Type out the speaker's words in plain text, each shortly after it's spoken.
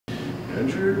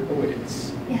Danger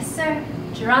awaits. Yes, sir.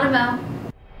 Geronimo.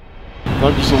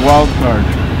 I'm just a wild card.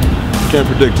 Can't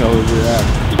predict how they'll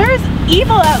react. There's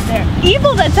evil out there.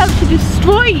 Evil that's out to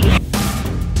destroy you.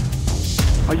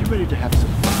 Are you ready to have some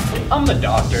fun? I'm the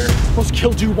doctor. Almost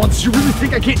killed you once. You really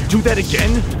think I can't do that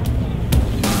again?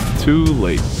 Too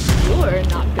late. You're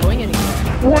not going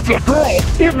anywhere. What's a girl?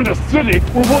 Even a city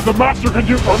with what the master can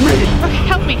do for me. Okay,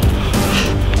 help me.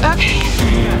 Okay.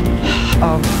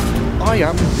 I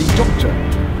am the doctor.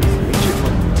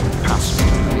 Immediately. Pass me,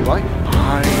 anyway.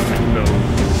 I know.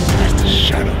 That's the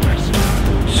Shadow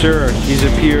Master. Sir, he's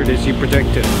appeared as you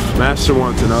predicted. Master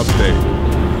wants an update.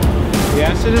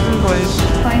 Yes, it is in place.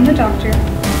 Find the doctor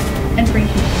and bring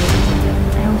him.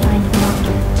 I'll find the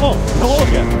doctor. Oh, hello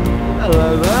again.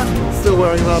 Hello there. Still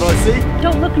wearing that, I see.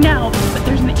 Don't look now, but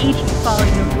there's an agent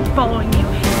following you,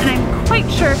 and I'm quite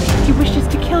sure he wishes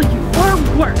to kill you, or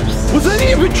worse. Was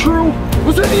any of it true?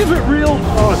 Was any of it real?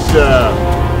 Oh, damn.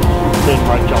 You made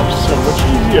my job so much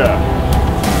easier.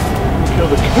 You kill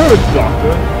the current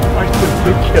doctor by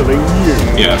simply killing you.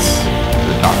 Yes,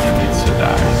 the doctor needs to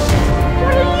die.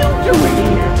 What are you doing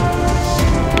here?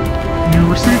 You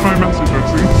received my message on